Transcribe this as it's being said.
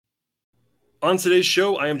On today's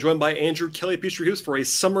show, I am joined by Andrew Kelly of Peachtree Hoops for a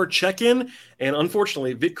summer check-in, and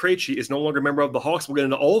unfortunately, Vit Krejci is no longer a member of the Hawks. We'll get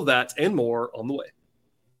into all of that and more on the way.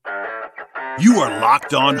 You are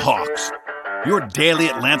Locked On Hawks, your daily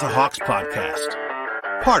Atlanta Hawks podcast,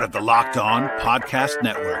 part of the Locked On Podcast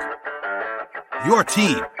Network. Your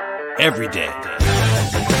team every day.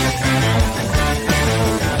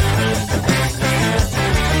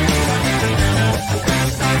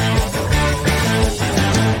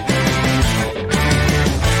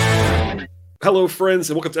 Hello, friends,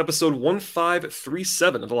 and welcome to episode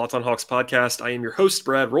 1537 of the Locked On Hawks podcast. I am your host,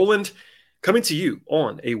 Brad Rowland, coming to you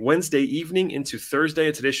on a Wednesday evening into Thursday.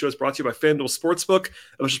 And today's show is brought to you by FanDuel Sportsbook,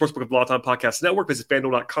 a sportsbook of the Locked On Podcast Network. Visit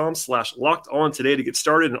FanDuel.com/LockedOn today to get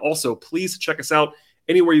started. And also, please check us out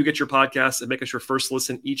anywhere you get your podcasts and make us your first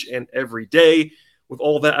listen each and every day. With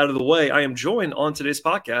all that out of the way, I am joined on today's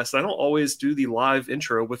podcast. I don't always do the live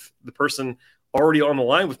intro with the person already on the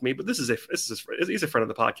line with me, but he's a friend of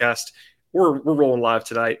the podcast. We're rolling live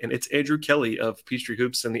tonight, and it's Andrew Kelly of Peachtree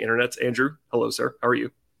Hoops and the Internet. Andrew, hello, sir. How are you?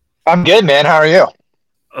 I'm good, man. How are you?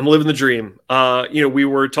 I'm living the dream. We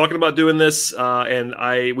were talking about doing this, and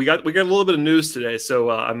we got a little bit of news today, so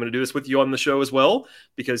I'm going to do this with you on the show as well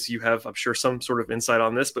because you have, I'm sure, some sort of insight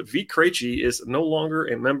on this. But Vit Krejci is no longer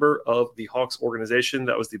a member of the Hawks organization.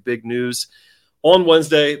 That was the big news on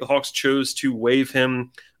Wednesday. The Hawks chose to waive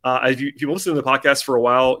him. If you've listened to the podcast for a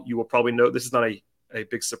while, you will probably know this is not a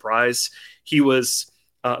big surprise. He was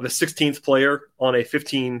the 16th player on a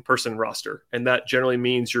 15-person roster, and that generally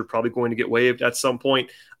means you're probably going to get waived at some point.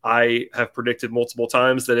 I have predicted multiple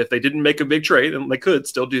times that if they didn't make a big trade, and they could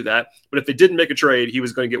still do that, but if they didn't make a trade, he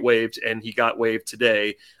was going to get waived, and he got waived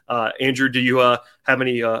today. Andrew, do you have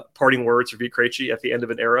any parting words for Vit Krejci at the end of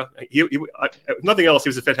an era? Nothing else, he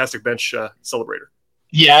was a fantastic bench celebrator.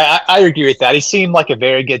 Yeah, I agree with that. He seemed like a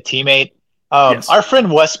very good teammate. Yes. Our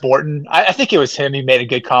friend Wes Borton, I think it was him, he made a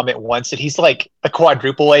good comment once that he's like a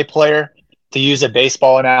quadruple A player, to use a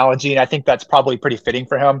baseball analogy, and I think that's probably pretty fitting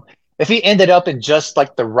for him. If he ended up in just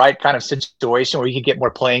like the right kind of situation where he could get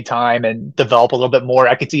more playing time and develop a little bit more,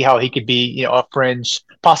 I could see how he could be, a fringe,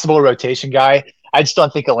 possible rotation guy. I just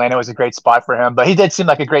don't think Atlanta was a great spot for him, but he did seem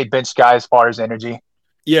like a great bench guy as far as energy.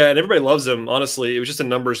 Yeah, and everybody loves him. Honestly, it was just a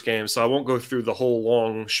numbers game, so I won't go through the whole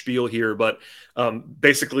long spiel here. But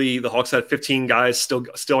basically, the Hawks had 15 guys still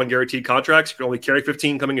on guaranteed contracts. You can only carry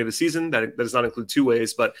 15 coming into the season. That does not include two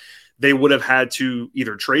ways, but they would have had to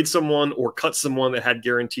either trade someone or cut someone that had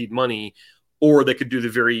guaranteed money, or they could do the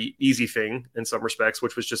very easy thing in some respects,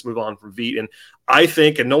 which was just move on from Vit. And I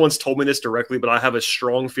think, and no one's told me this directly, but I have a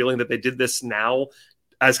strong feeling that they did this now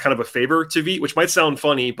as kind of a favor to Vit, which might sound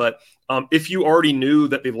funny, but if you already knew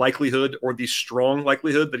that the likelihood or the strong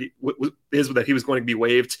likelihood that he was going to be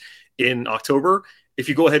waived in October, if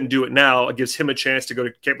you go ahead and do it now, it gives him a chance to go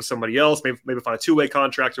to camp with somebody else, maybe find a two-way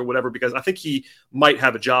contract or whatever, because I think he might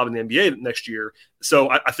have a job in the NBA next year. So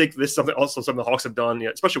I think this is something the Hawks have done,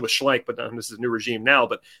 especially with Schlenk, but this is a new regime now,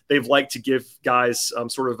 but they've liked to give guys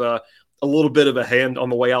sort of a little bit of a hand on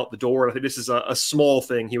the way out the door. And I think this is a small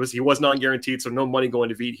thing. He was non-guaranteed, so no money going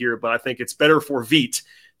to Vit here, but I think it's better for Vit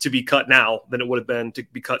to be cut now than it would have been to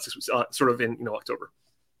be cut sort of in October.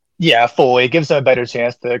 Yeah, fully. It gives them a better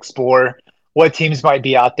chance to explore what teams might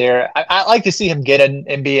be out there. I like to see him get an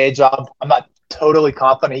NBA job. I'm not totally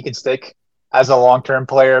confident he can stick as a long-term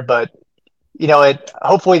player, but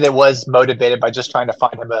hopefully that was motivated by just trying to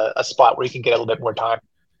find him a spot where he can get a little bit more time.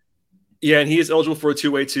 Yeah, and he is eligible for a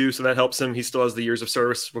two-way too, so that helps him. He still has the years of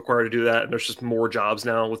service required to do that, and there's just more jobs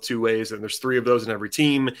now with two ways, and there's 3 of those in every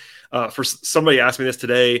team. For somebody asked me this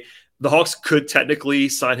today, the Hawks could technically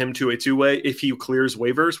sign him to a two-way if he clears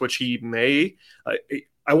waivers, which he may.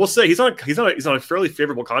 I will say he's on a fairly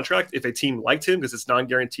favorable contract if a team liked him because it's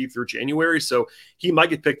non-guaranteed through January, so he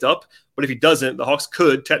might get picked up. But if he doesn't, the Hawks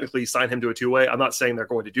could technically sign him to a two-way. I'm not saying they're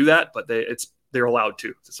going to do that, but they're allowed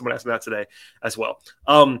to. Someone asked me that today as well.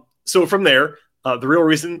 So from there, the real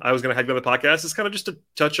reason I was going to have you on the podcast is kind of just to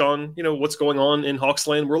touch on, what's going on in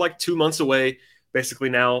Hawksland. We're like 2 months away basically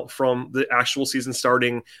now from the actual season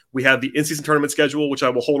starting. We have the in-season tournament schedule, which I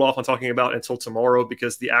will hold off on talking about until tomorrow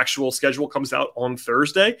because the actual schedule comes out on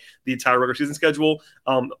Thursday, the entire regular season schedule.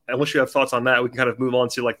 Unless you have thoughts on that, we can kind of move on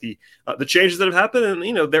to like the changes that have happened.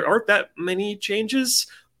 And, there aren't that many changes,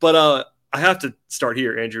 but I have to start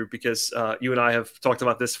here, Andrew, because you and I have talked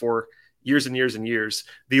about this for years and years and years.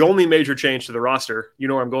 The only major change to the roster,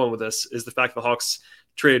 where I'm going with this, is the fact the Hawks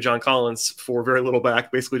traded John Collins for very little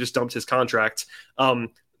back, basically just dumped his contract.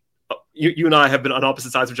 you and I have been on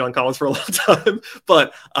opposite sides of John Collins for a long time,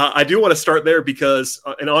 but I do want to start there because,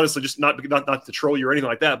 and honestly, just not to troll you or anything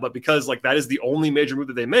like that, but because like that is the only major move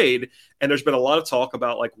that they made, and there's been a lot of talk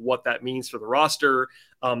about like what that means for the roster.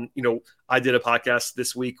 I did a podcast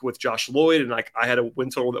this week with Josh Lloyd, and like I had a win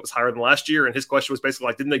total that was higher than last year, and his question was basically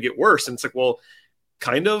like, didn't they get worse? And it's like, well,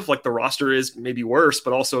 kind of like the roster is maybe worse,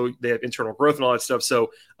 but also they have internal growth and all that stuff.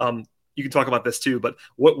 So you can talk about this too, but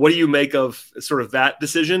what do you make of sort of that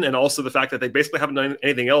decision, and also the fact that they basically haven't done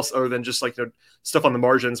anything else other than just like stuff on the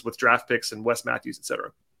margins with draft picks and Wes Matthews, et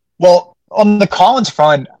cetera? Well, on the Collins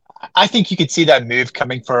front, I think you could see that move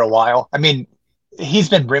coming for a while. I mean, he's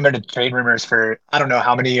been rumored in trade rumors for I don't know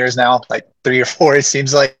how many years now, like 3 or 4, it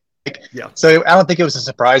seems like. Yeah. So I don't think it was a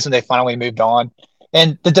surprise when they finally moved on.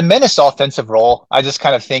 And the diminished offensive role, I just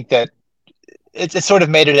kind of think that it sort of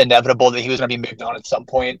made it inevitable that he was going to be moved on at some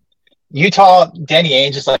point. Utah, Danny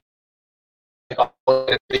Ainge is like a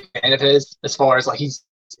big fan of his, as far as like he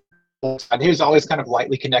was always kind of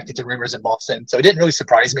lightly connected to rumors in Boston. So it didn't really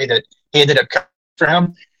surprise me that he ended up coming for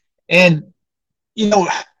him. And,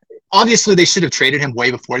 obviously they should have traded him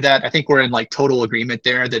way before that. I think we're in like total agreement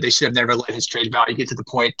there that they should have never let his trade value get to the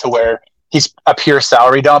point to where he's a pure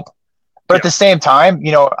salary dump. But at the same time,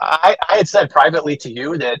 I had said privately to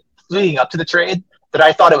you that leading up to the trade, that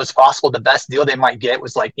I thought it was possible the best deal they might get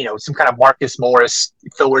was like, some kind of Marcus Morris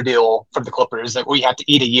filler deal from the Clippers that we have to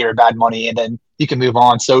eat a year of bad money and then you can move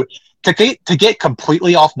on. So to get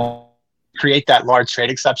completely off, create that large trade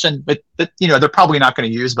exception, but they're probably not going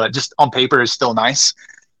to use, but just on paper is still nice.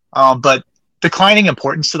 But declining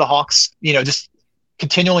importance to the Hawks, just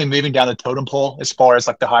continually moving down the totem pole as far as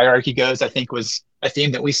like the hierarchy goes, I think was a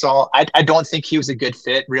theme that we saw. I don't think he was a good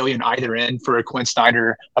fit really in either end for a Quinn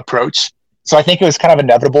Snyder approach. So I think it was kind of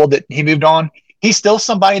inevitable that he moved on. He's still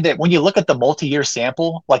somebody that when you look at the multi-year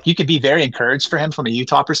sample, like you could be very encouraged for him from a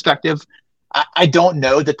Utah perspective. I don't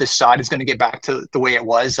know that the shot is going to get back to the way it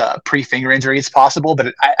was pre-finger injury. It's possible,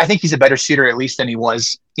 but I think he's a better shooter at least than he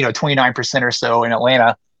was, 29% or so in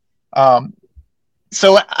Atlanta.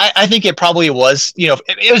 So I think it probably was,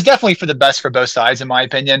 it was definitely for the best for both sides, in my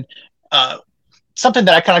opinion. Something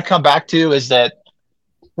that I kind of come back to is that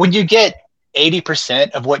when you get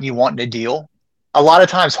 80% of what you want in a deal, a lot of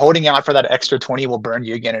times holding out for that extra 20 will burn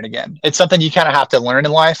you again and again. It's something you kind of have to learn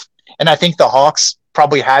in life. And I think the Hawks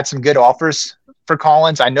probably had some good offers for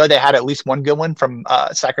Collins. I know they had at least one good one from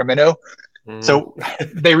Sacramento. So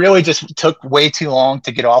they really just took way too long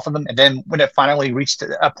to get off of them. And then when it finally reached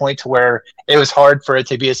a point to where it was hard for it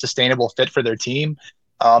to be a sustainable fit for their team,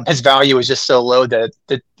 his value was just so low that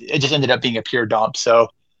it just ended up being a pure dump. So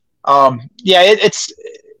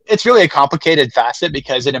it's really a complicated facet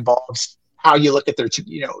because it involves how you look at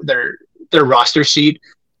their roster sheet.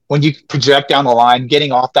 When you project down the line,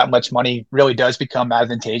 getting off that much money really does become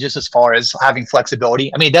advantageous as far as having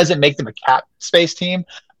flexibility. I mean, it doesn't make them a cap space team,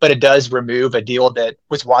 but it does remove a deal that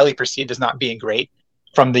was widely perceived as not being great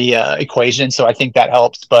from the equation. So I think that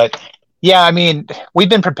helps. But yeah, I mean, we've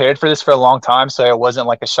been prepared for this for a long time, so it wasn't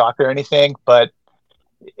like a shock or anything, but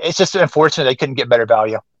it's just unfortunate they couldn't get better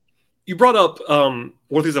value. You brought up one of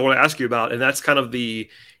the things I want to ask you about, and that's kind of the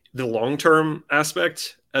long-term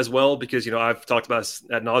aspect as well, because, I've talked about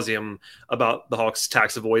ad nauseum about the Hawks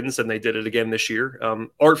tax avoidance, and they did it again this year,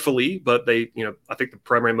 artfully, but they, I think the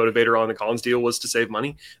primary motivator on the Collins deal was to save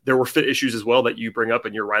money. There were fit issues as well that you bring up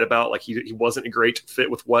and you're right about. Like he wasn't a great fit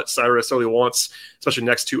with what Snyder necessarily wants, especially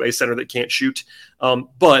next to a center that can't shoot.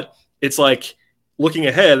 But it's like looking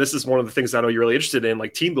ahead, this is one of the things I know you're really interested in,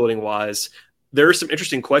 like team building wise. There are some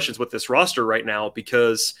interesting questions with this roster right now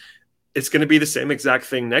because it's going to be the same exact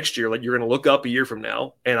thing next year. Like you're going to look up a year from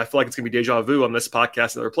now, and I feel like it's going to be deja vu on this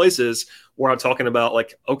podcast and other places where I'm talking about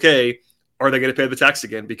like, okay, are they going to pay the tax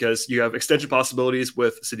again? Because you have extension possibilities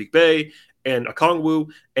with Saddiq Bey and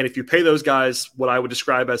Okongwu. And if you pay those guys what I would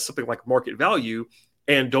describe as something like market value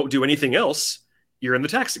and don't do anything else, you're in the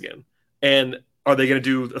tax again. And are they going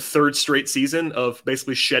to do a third straight season of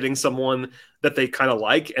basically shedding someone that they kind of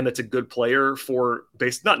like and that's a good player for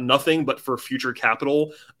not nothing, but for future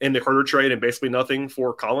capital in the Huerter trade and basically nothing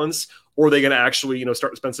for Collins? Or are they going to actually,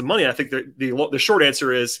 start to spend some money? I think the short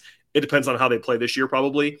answer is it depends on how they play this year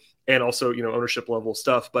probably, and also, ownership level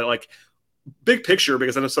stuff. But like big picture,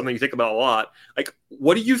 because I know something you think about a lot, like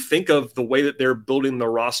what do you think of the way that they're building the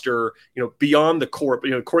roster, beyond the court?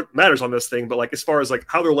 But court matters on this thing, but like as far as like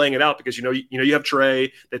how they're laying it out, because you have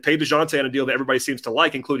Trae, they paid DeJounte on a deal that everybody seems to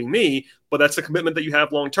like, including me, but that's a commitment that you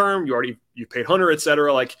have long term. You paid Hunter,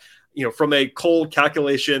 etc. Like, from a cold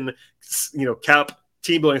calculation, cap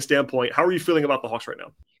team building standpoint, how are you feeling about the Hawks right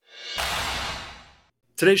now?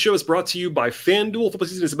 Today's show is brought to you by FanDuel. Football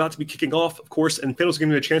season is about to be kicking off, of course, and FanDuel's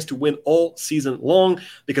giving you a chance to win all season long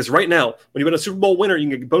because right now, when you bet a Super Bowl winner, you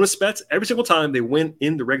can get bonus bets every single time they win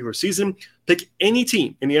in the regular season. Pick any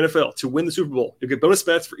team in the NFL to win the Super Bowl. You'll get bonus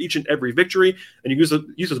bets for each and every victory, and you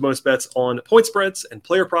use those bonus bets on point spreads and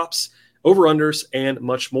player props, over-unders, and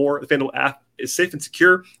much more. The FanDuel app is safe and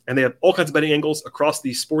secure, and they have all kinds of betting angles across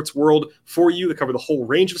the sports world for you that cover the whole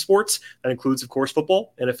range of sports. That includes, of course,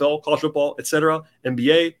 football, NFL, college football, etc.,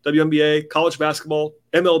 NBA, WNBA, college basketball,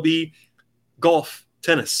 MLB, golf,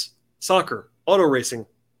 tennis, soccer, auto racing,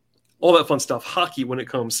 all that fun stuff, hockey when it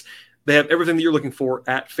comes. They have everything that you're looking for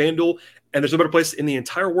at FanDuel, and there's no better place in the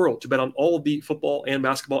entire world to bet on all of the football and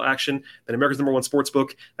basketball action than America's #1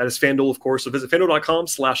 sportsbook. That is FanDuel, of course. So visit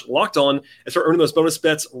FanDuel.com/lockedon and start earning those bonus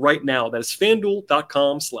bets right now. That is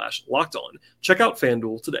FanDuel.com/lockedon. Check out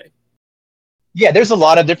FanDuel today. Yeah, there's a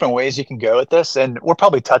lot of different ways you can go with this, and we'll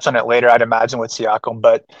probably touch on it later, I'd imagine, with Siakam.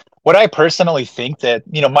 But what I personally think that,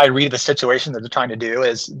 my read of the situation that they're trying to do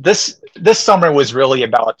is this summer was really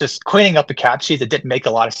about just cleaning up the cap sheet that didn't make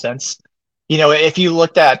a lot of sense. If you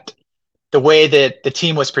looked at the way that the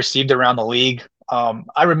team was perceived around the league,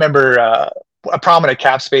 I remember a prominent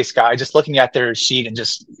cap space guy just looking at their sheet and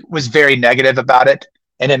just was very negative about it.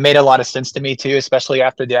 And it made a lot of sense to me too, especially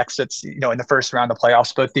after the exits, in the first round of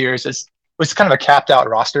playoffs both years. It was kind of a capped out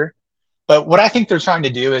roster. But what I think they're trying to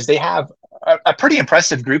do is they have a pretty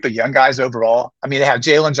impressive group of young guys overall. I mean, they have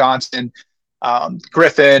Jalen Johnson,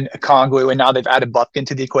 Griffin, Okongwu, and now they've added Bufkin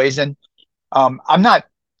to the equation. I'm not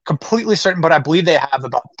completely certain, but I believe they have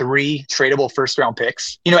about 3 tradable first round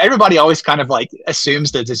picks. Everybody always kind of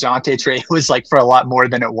assumes the DeJounte trade was for a lot more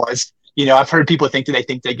than it was. I've heard people think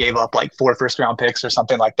they gave up 4 first round picks or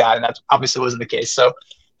something like that. And that obviously wasn't the case. So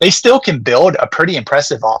they still can build a pretty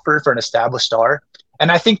impressive offer for an established star.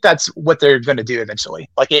 And I think that's what they're going to do eventually.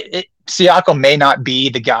 Siakam may not be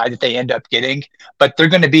the guy that they end up getting, but they're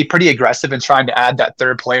going to be pretty aggressive in trying to add that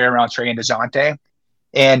third player around Trey and DeJounte.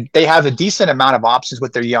 And they have a decent amount of options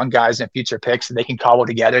with their young guys and future picks that they can cobble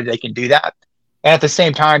together. They can do that. And at the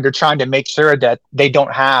same time, they're trying to make sure that they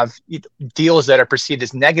don't have deals that are perceived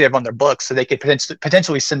as negative on their books, so they could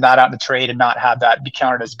potentially send that out in the trade and not have that be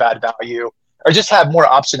counted as bad value, or just have more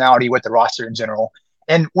optionality with the roster in general.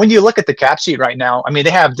 And when you look at the cap sheet right now, I mean,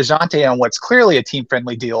 they have DeJounte on what's clearly a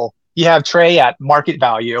team-friendly deal. You have Trey at market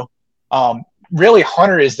value. Really,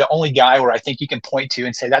 Hunter is the only guy where I think you can point to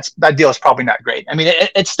and say that deal is probably not great. I mean,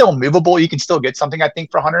 it's still movable. You can still get something, I think,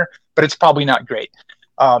 for Hunter, but it's probably not great.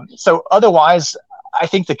 So otherwise, I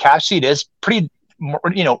think the cap sheet is pretty,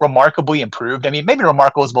 remarkably improved. I mean, maybe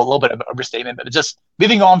remarkable is a little bit of an overstatement, but just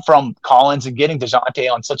moving on from Collins and getting DeJounte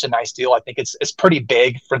on such a nice deal, I think it's pretty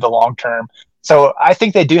big for the long term. So I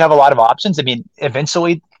think they do have a lot of options. I mean,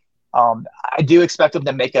 eventually, I do expect them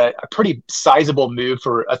to make a pretty sizable move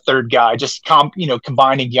for a third guy, just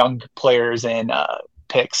combining young players and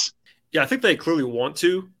picks. Yeah, I think they clearly want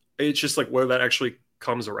to. It's just whether that actually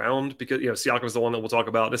comes around, because Siakam is the one that we'll talk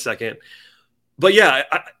about in a second. But yeah,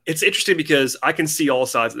 it's interesting because I can see all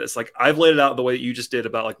sides of this. I've laid it out the way that you just did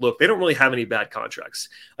about look, they don't really have any bad contracts.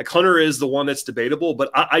 Hunter is the one that's debatable, but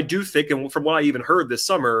I do think, and from what I even heard this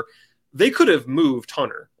summer, they could have moved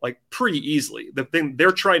Hunter pretty easily. The thing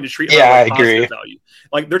they're trying to treat Hunter like positive value.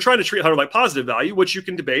 They're trying to treat Hunter like positive value, which you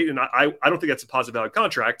can debate, and I don't think that's a positive value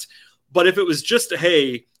contract. But if it was just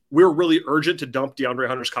hey, we're really urgent to dump DeAndre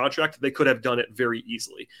Hunter's contract, they could have done it very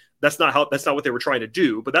easily. That's not what they were trying to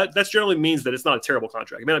do. But that generally means that it's not a terrible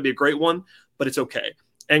contract. It may not be a great one, but it's okay.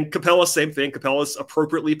 And Capella, same thing. Capella's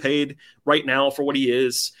appropriately paid right now for what he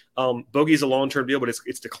is. Bogey's a long-term deal, but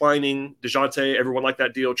it's declining. DeJounte, everyone liked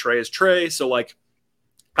that deal. Trey is Trey. So I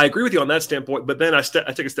agree with you on that standpoint. But then I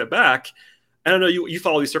take a step back, and I know you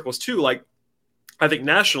follow these circles too. I think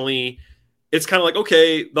nationally, it's kind of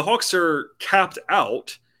okay, the Hawks are capped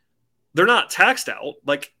out. They're not taxed out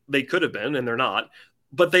like they could have been, and they're not.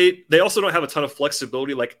 But they also don't have a ton of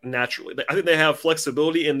flexibility naturally. I think they have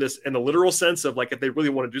flexibility in the literal sense of if they really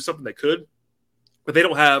want to do something, they could. But they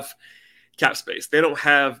don't have cap space. They don't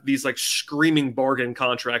have these screaming bargain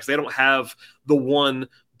contracts. They don't have the one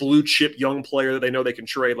blue chip young player that they know they can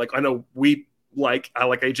trade. I know I like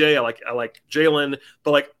AJ, I like Jalen,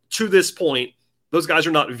 but to this point, those guys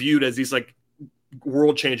are not viewed as these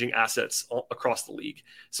world changing assets across the league.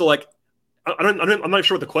 So I'm not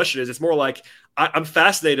sure what the question is. It's more I'm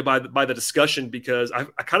fascinated by the discussion because I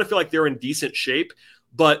kind of feel like they're in decent shape,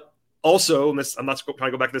 but also, and I'm not trying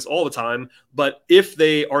to go back to this all the time, but if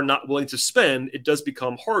they are not willing to spend, it does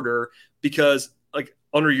become harder because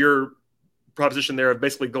under your proposition there of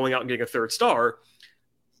basically going out and getting a third star,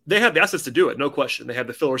 they have the assets to do it. No question. They have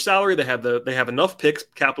the filler salary. They have enough picks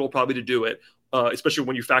capital probably to do it. especially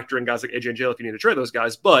when you factor in guys like AJ and Jalen if you need to trade those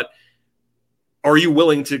guys. But are you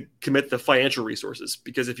willing to commit the financial resources?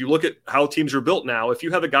 Because if you look at how teams are built now, if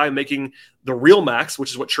you have a guy making the real max, which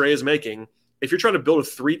is what Trae is making, if you're trying to build a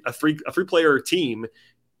three player team,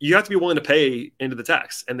 you have to be willing to pay into the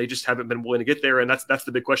tax, and they just haven't been willing to get there. And that's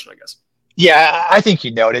the big question, I guess. Yeah, I think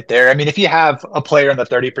you nailed it there. I mean, if you have a player on the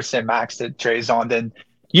 30% max that Trae's on, then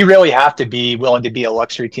you really have to be willing to be a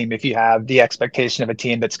luxury team if you have the expectation of a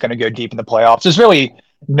team that's going to go deep in the playoffs. There's really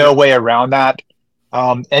no way around that.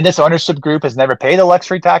 And this ownership group has never paid a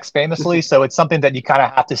luxury tax famously. So it's something that you kind of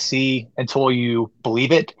have to see until you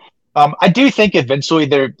believe it. I do think eventually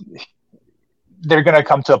they're going to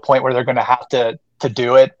come to a point where they're going to have to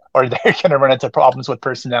do it, or they're going to run into problems with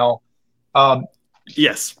personnel.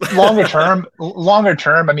 Yes. longer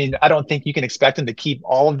term, I mean, I don't think you can expect them to keep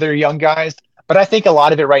all of their young guys, but I think a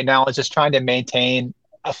lot of it right now is just trying to maintain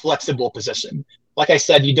a flexible position. Like I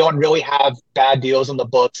said, you don't really have bad deals on the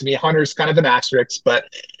books. I mean, Hunter's kind of an asterisk, but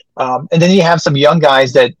and then you have some young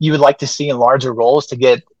guys that you would like to see in larger roles to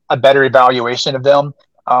get a better evaluation of them.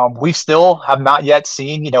 We still have not yet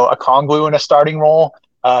seen, a Kongwu in a starting role.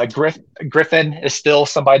 Griffin is still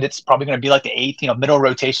somebody that's probably going to be like the eighth, middle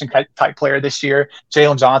rotation type player this year.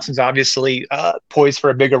 Jalen Johnson's obviously poised for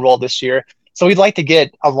a bigger role this year. So we'd like to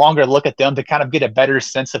get a longer look at them to kind of get a better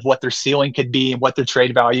sense of what their ceiling could be and what their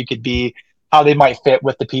trade value could be, how they might fit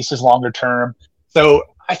with the pieces longer term. So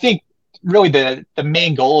I think really the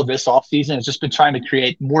main goal of this offseason has just been trying to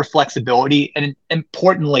create more flexibility and,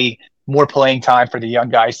 importantly, more playing time for the young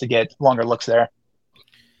guys to get longer looks there.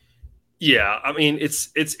 Yeah, I mean,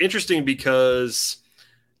 it's interesting because,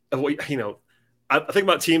 I think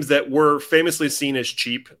about teams that were famously seen as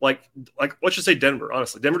cheap, like let's just say Denver.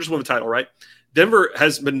 Honestly, Denver just won the title, right? Denver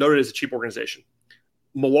has been noted as a cheap organization.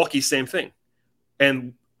 Milwaukee, same thing.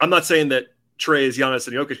 And I'm not saying that Trae is Giannis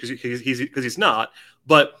and Jokic because he's not,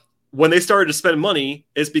 but when they started to spend money,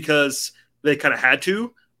 it's because they kind of had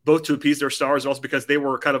to, both to appease their stars and also because they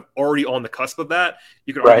were kind of already on the cusp of that.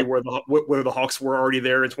 You can argue whether the Hawks were already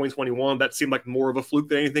there in 2021. That seemed like more of a fluke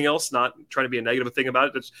than anything else, not trying to be a negative thing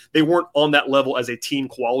about it. They weren't on that level as a team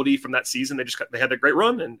quality from that season. They had that great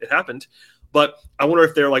run and it happened. But I wonder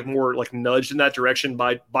if they're like more like nudged in that direction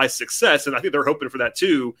by success. And I think they're hoping for that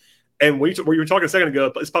too. And when you were talking a second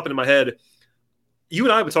ago, it's popping in my head. You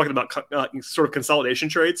and I have been talking about sort of consolidation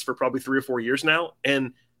trades for probably 3 or 4 years now,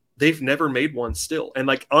 and they've never made one still. And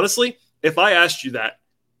like, honestly, if I asked you that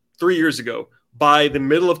 3 years ago, by the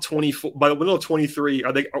middle of 23,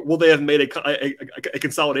 will they have made a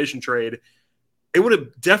consolidation trade? It would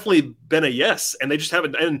have definitely been a yes. And they just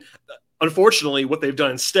haven't. And unfortunately, what they've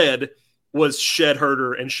done instead was shed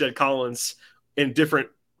Herter and shed Collins in different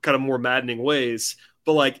kind of more maddening ways.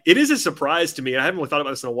 But like, it is a surprise to me. I haven't really thought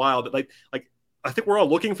about this in a while, that like I think we're all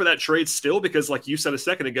looking for that trade still, because like you said a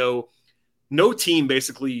second ago, no team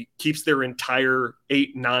basically keeps their entire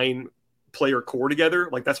 8-9 player core together.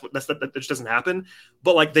 Like that just doesn't happen.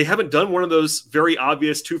 But like, they haven't done one of those very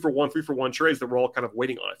obvious 2-for-1, 3-for-1 trades that we're all kind of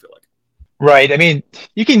waiting on, I feel like. Right. I mean,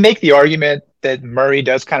 you can make the argument that Murray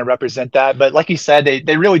does kind of represent that, but like you said,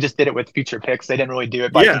 they really just did it with future picks. They didn't really do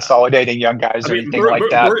it by consolidating young guys or anything like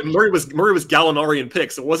that. Murray was Gallinari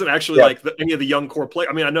picks. It wasn't actually like any of the young core play.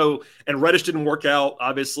 I mean, I know, and Reddish didn't work out.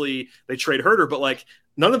 Obviously, they trade Herter, but like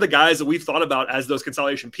none of the guys that we've thought about as those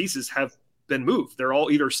consolidation pieces have been moved. They're all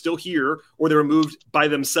either still here or they were moved by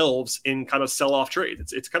themselves in kind of sell-off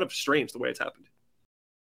trades. It's kind of strange the way it's happened.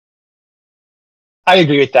 I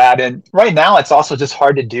agree with that. And right now it's also just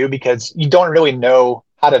hard to do because you don't really know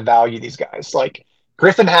how to value these guys. Like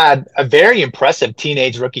Griffin had a very impressive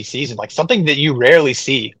teenage rookie season, like something that you rarely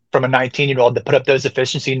see from a 19-year-old to put up those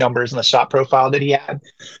efficiency numbers and the shot profile that he had.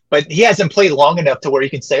 But he hasn't played long enough to where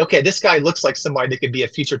you can say, okay, this guy looks like somebody that could be a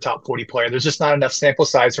future top 40 player. There's just not enough sample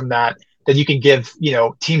size from that you can give,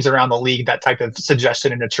 teams around the league that type of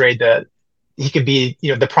suggestion in a trade that he could be,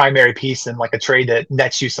 the primary piece in like a trade that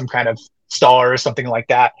nets you some kind of star or something like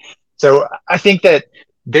that. So I think that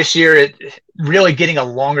this year, really getting a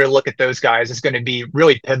longer look at those guys is going to be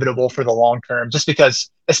really pivotal for the long term, just because,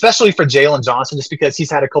 especially for Jalen Johnson, just because he's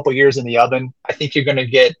had a couple years in the oven. I think you're going to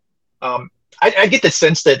get, I get the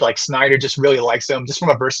sense that like Snyder just really likes him just from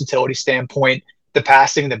a versatility standpoint, the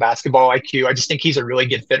passing, the basketball IQ. I just think he's a really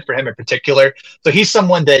good fit for him in particular. So he's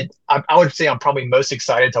someone that I would say I'm probably most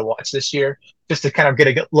excited to watch this year, just to kind of get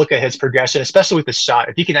a look at his progression, especially with the shot.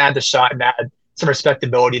 If he can add the shot and add some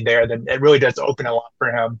respectability there, then it really does open a lot for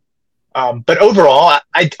him. But overall,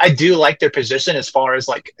 I do like their position as far as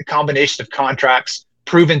like a combination of contracts,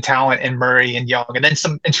 proven talent in Murray and Young, and then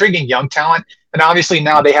some intriguing young talent. And obviously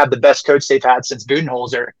now they have the best coach they've had since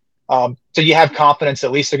Budenholzer. So you have confidence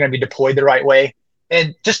at least they're going to be deployed the right way.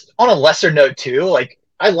 And just on a lesser note too, like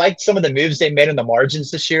I liked some of the moves they made in the margins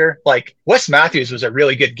this year. Like Wes Matthews was a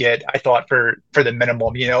really good get, I thought, for the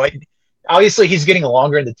minimum. Obviously he's getting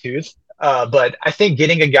longer in the tooth, but I think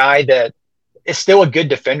getting a guy that is still a good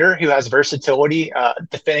defender who has versatility,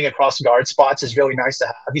 defending across guard spots is really nice to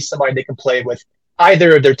have. He's somebody that can play with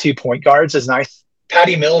either of their 2 point guards is nice.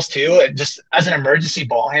 Patty Mills too, and just as an emergency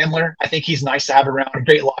ball handler, I think he's nice to have around. A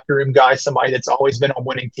great locker room guy, somebody that's always been on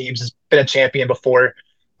winning teams, has been a champion before.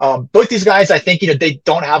 Both these guys, I think, they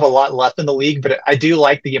don't have a lot left in the league, but I do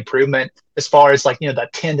like the improvement as far as that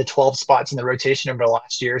 10 to 12 spots in the rotation over the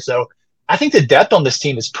last year. So I think the depth on this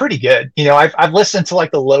team is pretty good. I've listened to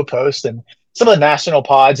the Low Post and some of the national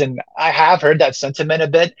pods, and I have heard that sentiment a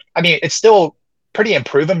bit. I mean, it's still pretty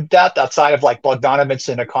improving depth outside of Bogdanovic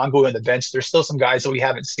and Okongwu in the bench. There's still some guys that we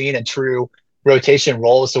haven't seen in true rotation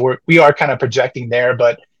roles. So we are kind of projecting there,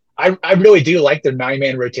 but I really do like their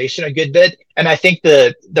 9-man rotation a good bit. And I think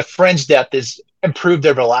the fringe depth is improved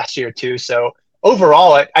over last year too. So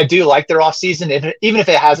overall, I do like their offseason, even if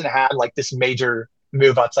it hasn't had this major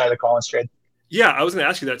move outside of the Collins trade. Yeah, I was going to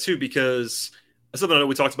ask you that too, because something I know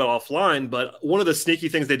we talked about offline, but one of the sneaky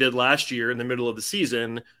things they did last year in the middle of the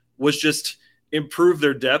season was just improve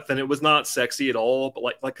their depth, and it was not sexy at all.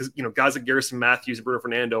 But because guys like Garrison Matthews and Bruno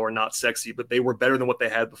Fernando are not sexy, but they were better than what they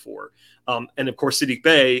had before. And of course, Saddiq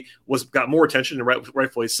Bey got more attention, and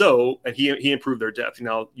rightfully so, and he improved their depth.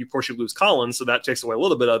 Now, of course, you lose Collins, so that takes away a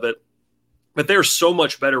little bit of it. But they're so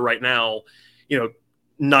much better right now,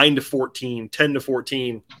 9 to 14, 10 to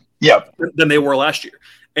 14, than they were last year.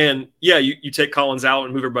 And yeah, you take Collins out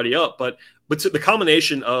and move everybody up, but the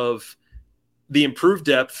combination of the improved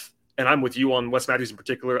depth. And I'm with you on Wes Matthews in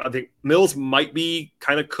particular. I think Mills might be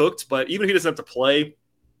kind of cooked, but even if he doesn't have to play,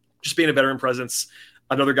 just being a veteran presence,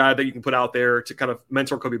 another guy that you can put out there to kind of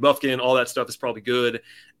mentor Kobe Buffkin, all that stuff is probably good.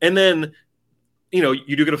 And then,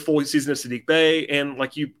 you do get a full season of Saddiq Bey, and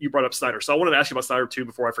you brought up Snyder. So I wanted to ask you about Snyder too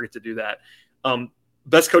before I forget to do that.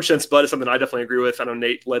 Best coach since Bud is something I definitely agree with. I know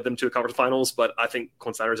Nate led them to a conference finals, but I think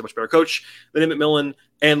Quinn Snyder is a much better coach than Emmett Millen.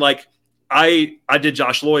 And I did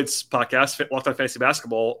Josh Lloyd's podcast, Locked On Fantasy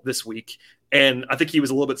Basketball, this week, and I think he was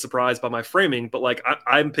a little bit surprised by my framing, but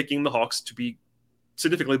I'm picking the Hawks to be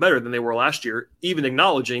significantly better than they were last year, even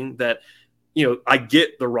acknowledging that, I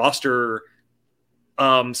get the roster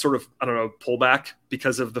pullback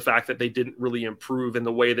because of the fact that they didn't really improve in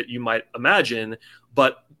the way that you might imagine.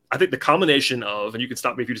 But I think the combination of, and you can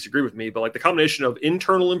stop me if you disagree with me, but the combination of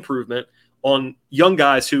internal improvement on young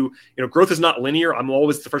guys who, growth is not linear. I'm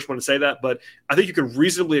always the first one to say that, but I think you can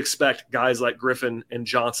reasonably expect guys like Griffin and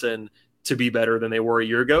Johnson to be better than they were a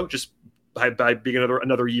year ago, just by being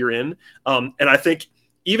another year in. And I think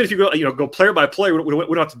even if you go player by player, we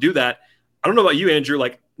don't have to do that. I don't know about you, Andrew.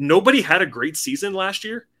 Nobody had a great season last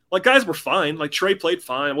year. Guys were fine. Trey played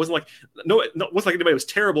fine. It wasn't it wasn't anybody was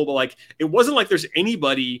terrible, but it wasn't like there's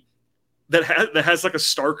anybody that has a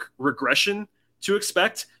stark regression to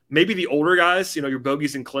expect. Maybe the older guys, your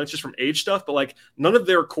Bogies and Clint, just from age stuff, but none of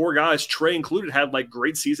their core guys, Trey included, had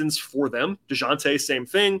great seasons for them. DeJounte, same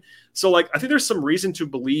thing. So I think there's some reason to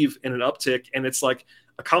believe in an uptick, and it's a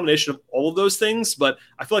combination of all of those things. But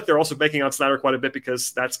I feel like they're also banking on Snyder quite a bit,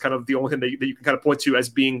 because that's kind of the only thing that you can kind of point to as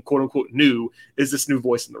being quote unquote new is this new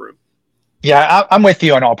voice in the room. Yeah, I'm with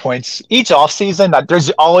you on all points. Each offseason, there's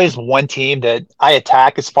always one team that I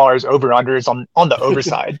attack as far as over-unders on the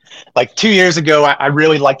overside. 2 years ago, I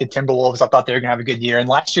really liked the Timberwolves. I thought they were going to have a good year. And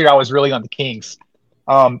last year, I was really on the Kings.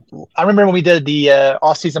 I remember when we did the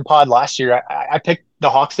off-season pod last year, I picked the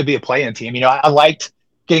Hawks to be a play-in team. I liked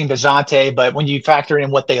getting DeJounte, but when you factor in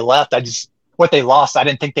what they lost, I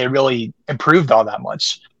didn't think they really improved all that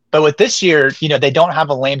much. But with this year, they don't have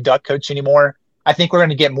a lame duck coach anymore. I think we're going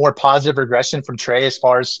to get more positive regression from Trey as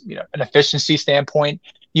far as an efficiency standpoint.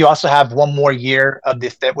 You also have one more year of the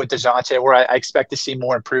fit with DeJounte, where I expect to see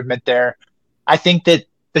more improvement there. I think that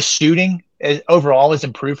the shooting overall is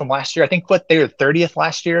improved from last year. I think they were 30th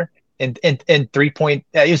last year in 3-point.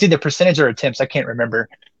 It was either percentage or attempts. I can't remember.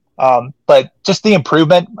 But just the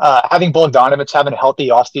improvement, having Bogdanovic having a healthy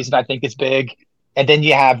offseason, I think is big. And then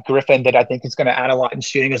you have Griffin that I think is going to add a lot in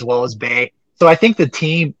shooting, as well as Bey. So I think the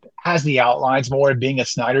team has the outlines more of being a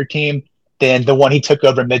Snyder team than the one he took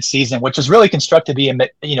over midseason, which was really constructed to be a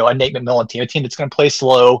Nate McMillan team, a team that's going to play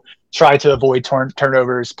slow, try to avoid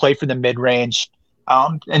turnovers, play for the mid-range,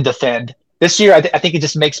 and defend. This year, I think it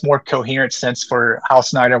just makes more coherent sense for how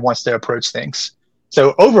Snyder wants to approach things.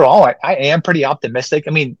 So overall, I am pretty optimistic.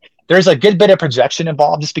 I mean, there's a good bit of projection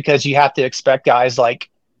involved, just because you have to expect guys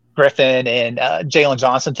like Griffin and Jalen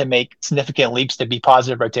Johnson to make significant leaps to be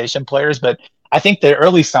positive rotation players. But I think the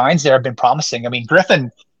early signs there have been promising. I mean,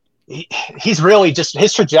 Griffin, he's really just,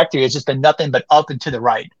 his trajectory has just been nothing but up and to the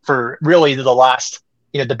right for really the last,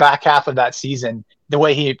 the back half of that season. The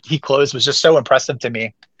way he closed was just so impressive to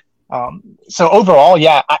me. So overall,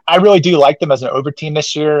 yeah, I really do like them as an over team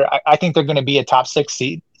this year. I think they're going to be a top 6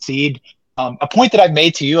 seed. A point that I've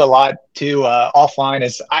made to you a lot too offline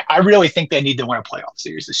is I really think they need to win a playoff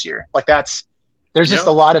series this year. Like there's just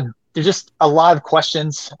a lot of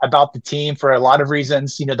questions about the team for a lot of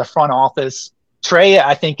reasons. The front office, Trae,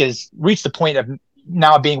 I think, has reached the point of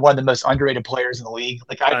now being one of the most underrated players in the league.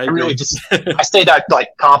 Like I really just I say that like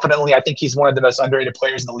confidently. I think he's one of the most underrated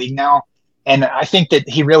players in the league now. And I think that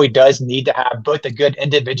he really does need to have both a good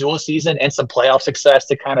individual season and some playoff success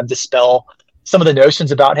to kind of dispel some of the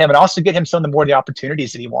notions about him and also get him some of the more of the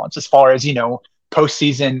opportunities that he wants as far as,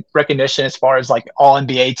 postseason recognition, as far as like all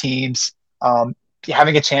NBA teams,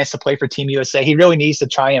 having a chance to play for Team USA. He really needs to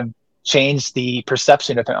try and change the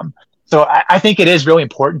perception of him. So I think it is really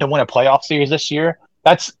important to win a playoff series this year.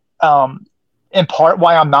 That's in part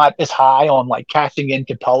why I'm not as high on like cashing in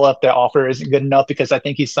Capella if the offer isn't good enough, because I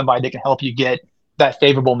think he's somebody that can help you get that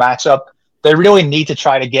favorable matchup. They really need to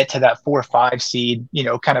try to get to that 4 or 5 seed,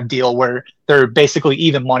 kind of deal where they're basically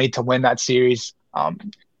even money to win that series.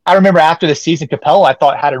 I remember after the season, Capella, I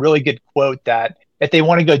thought, had a really good quote that if they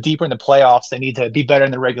want to go deeper in the playoffs, they need to be better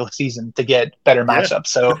in the regular season to get better matchups.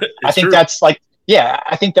 So I think that's I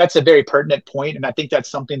think that's a very pertinent point. And I think that's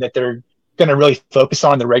something that they're going to really focus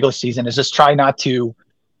on in the regular season, is just try not to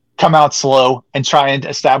come out slow and try and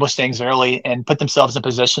establish things early and put themselves in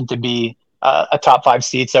position to be a top 5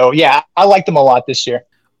 seed. So yeah, I like them a lot this year.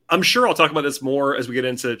 I'm sure I'll talk about this more as we get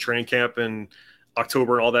into training camp in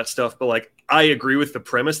October and all that stuff. But like, I agree with the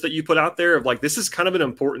premise that you put out there of like, this is kind of an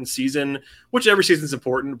important season, which every season is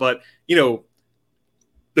important. But,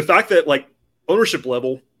 the fact that like ownership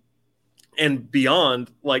level and beyond,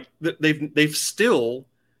 like they've still,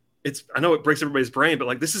 I know it breaks everybody's brain, but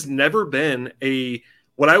like, this has never been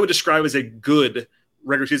what I would describe as a good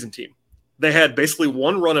regular season team. They had basically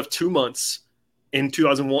one run of 2 months in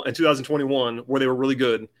 2001 and 2021 where they were really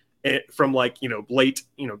good, from like, late,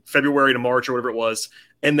 February to March or whatever it was.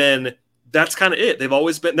 And then that's kind of it. They've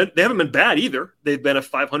always been, they haven't been bad either. They've been a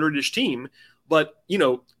 500-ish team, but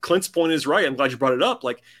Clint's point is right. I'm glad you brought it up.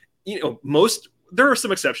 Like, there are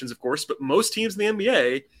some exceptions of course, but most teams in the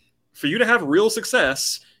NBA, for you to have real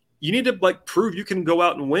success, you need to like prove you can go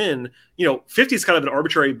out and win. 50 is kind of an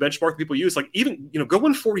arbitrary benchmark people use. Like even, go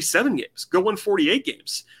win 47 games, go win 48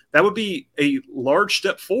 games. That would be a large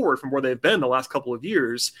step forward from where they've been the last couple of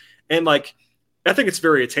years. And like, I think it's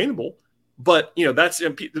very attainable, but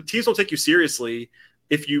the teams don't take you seriously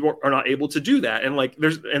if you are not able to do that. And like,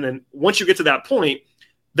 and then once you get to that point,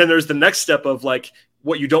 then there's the next step of like,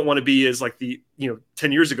 what you don't want to be is like the,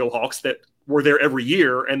 10 years ago Hawks that were there every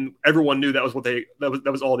year and everyone knew that was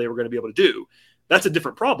that was all they were going to be able to do. That's a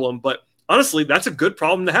different problem, but honestly, that's a good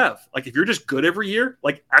problem to have. Like if you're just good every year,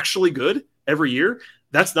 like actually good every year,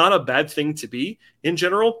 that's not a bad thing to be in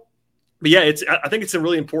general. But yeah, I think it's a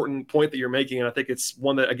really important point that you're making. And I think it's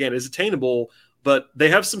one that again is attainable, but they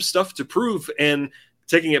have some stuff to prove. And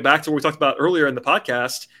taking it back to what we talked about earlier in the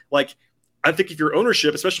podcast, like I think if your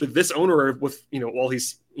ownership, especially this owner with, all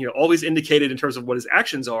he's indicated in terms of what his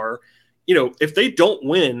actions are, if they don't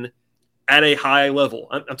win at a high level,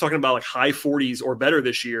 I'm talking about like high 40s or better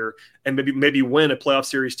this year, and maybe win a playoff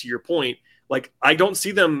series to your point, like I don't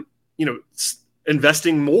see them,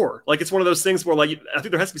 investing more. Like it's one of those things where like, I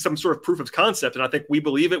think there has to be some sort of proof of concept. And I think we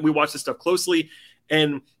believe it. We watch this stuff closely.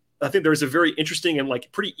 And I think there's a very interesting and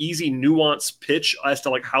like pretty easy nuanced pitch as to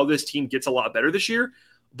like how this team gets a lot better this year,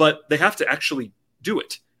 but they have to actually do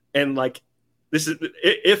it. And like, let's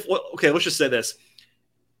just say this.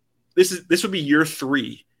 This would be year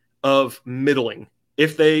 3 of middling.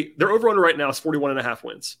 If their over under right now is 41.5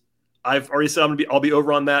 wins. I've already said I'll be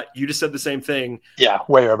over on that. You just said the same thing. Yeah,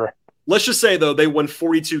 way over. Let's just say though, they won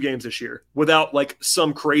 42 games this year without like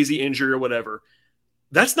some crazy injury or whatever.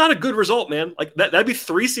 That's not a good result, man. Like that'd be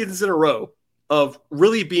 3 seasons in a row of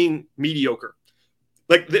really being mediocre.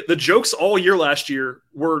 Like the jokes all year last year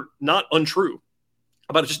were not untrue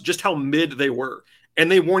about just how mid they were,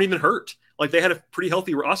 and they weren't even hurt. Like they had a pretty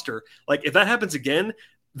healthy roster. Like if that happens again,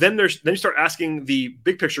 then you start asking the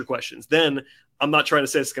big picture questions. Then I'm not trying to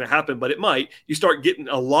say it's going to happen, but it might. You start getting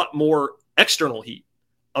a lot more external heat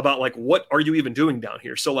about like, what are you even doing down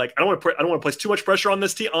here? So like, I don't want to place too much pressure on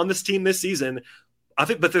this team this season. I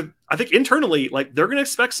think internally, like they're going to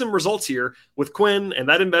expect some results here with Quinn and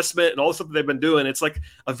that investment and all the stuff that they've been doing. It's like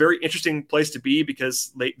a very interesting place to be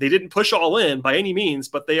because they didn't push all in by any means,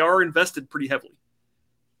 but they are invested pretty heavily.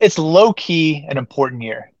 It's low key an important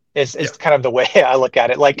year. is kind of the way I look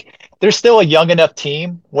at it. Like they're still a young enough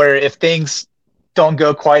team where if things don't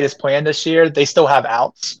go quite as planned this year, they still have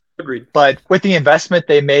outs. Agreed. But with the investment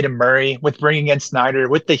they made in Murray, with bringing in Snyder,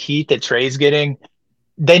 with the heat that Trey's getting,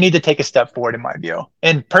 they need to take a step forward in my view.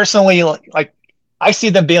 And personally, like I see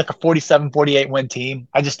them being like a 47-48 win team.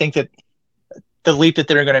 I just think that the leap that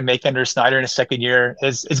they're going to make under Snyder in his second year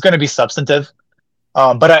is going to be substantive.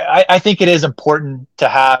 But I think it is important to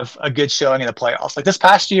have a good showing in the playoffs. Like this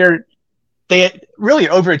past year, they really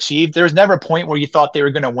overachieved. There was never a point where you thought they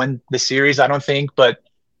were going to win the series, I don't think, but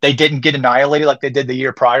they didn't get annihilated like they did the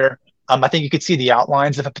year prior. I think you could see the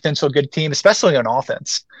outlines of a potential good team, especially on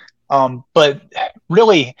offense. But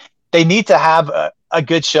really, they need to have a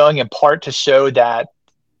good showing in part to show that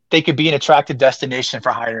they could be an attractive destination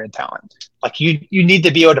for higher end talent. Like you need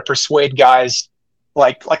to be able to persuade guys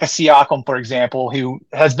like a Siakam, for example, who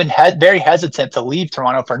has been very hesitant to leave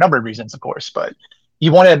Toronto for a number of reasons, of course. But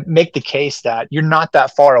you want to make the case that you're not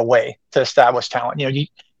that far away to establish talent. You know,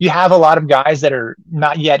 you have a lot of guys that are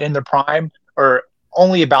not yet in their prime or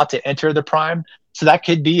only about to enter the prime. So that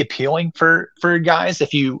could be appealing for guys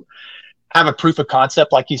if you have a proof of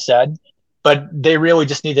concept, like you said. But they really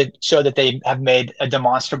just need to show that they have made a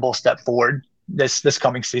demonstrable step forward this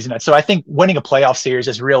coming season. And so I think winning a playoff series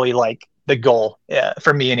is really like the goal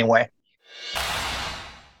for me anyway.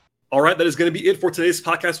 All right, that is going to be it for today's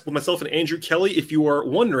podcast with myself and Andrew Kelly. If you are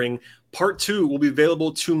wondering, part 2 will be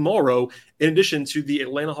available tomorrow, in addition to the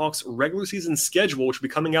Atlanta Hawks regular season schedule, which will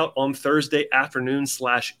be coming out on Thursday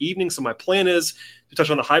afternoon/evening. So my plan is to touch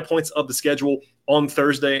on the high points of the schedule on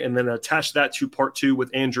Thursday and then attach that to part 2 with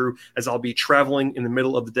Andrew, as I'll be traveling in the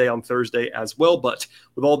middle of the day on Thursday as well. But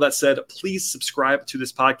with all that said, please subscribe to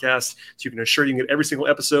this podcast so you can ensure you can get every single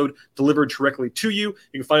episode delivered directly to you.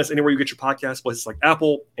 You can find us anywhere you get your podcast, places like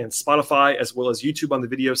Apple and Spotify, as well as YouTube on the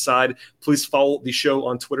video side. Please follow the show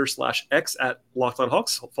on Twitter/X at Locked On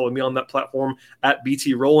Hawks. Follow me on that platform at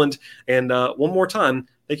BT Rowland. And one more time,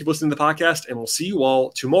 thank you for listening to the podcast, and we'll see you all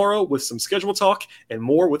tomorrow with some schedule talk and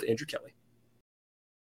more with Andrew Kelly.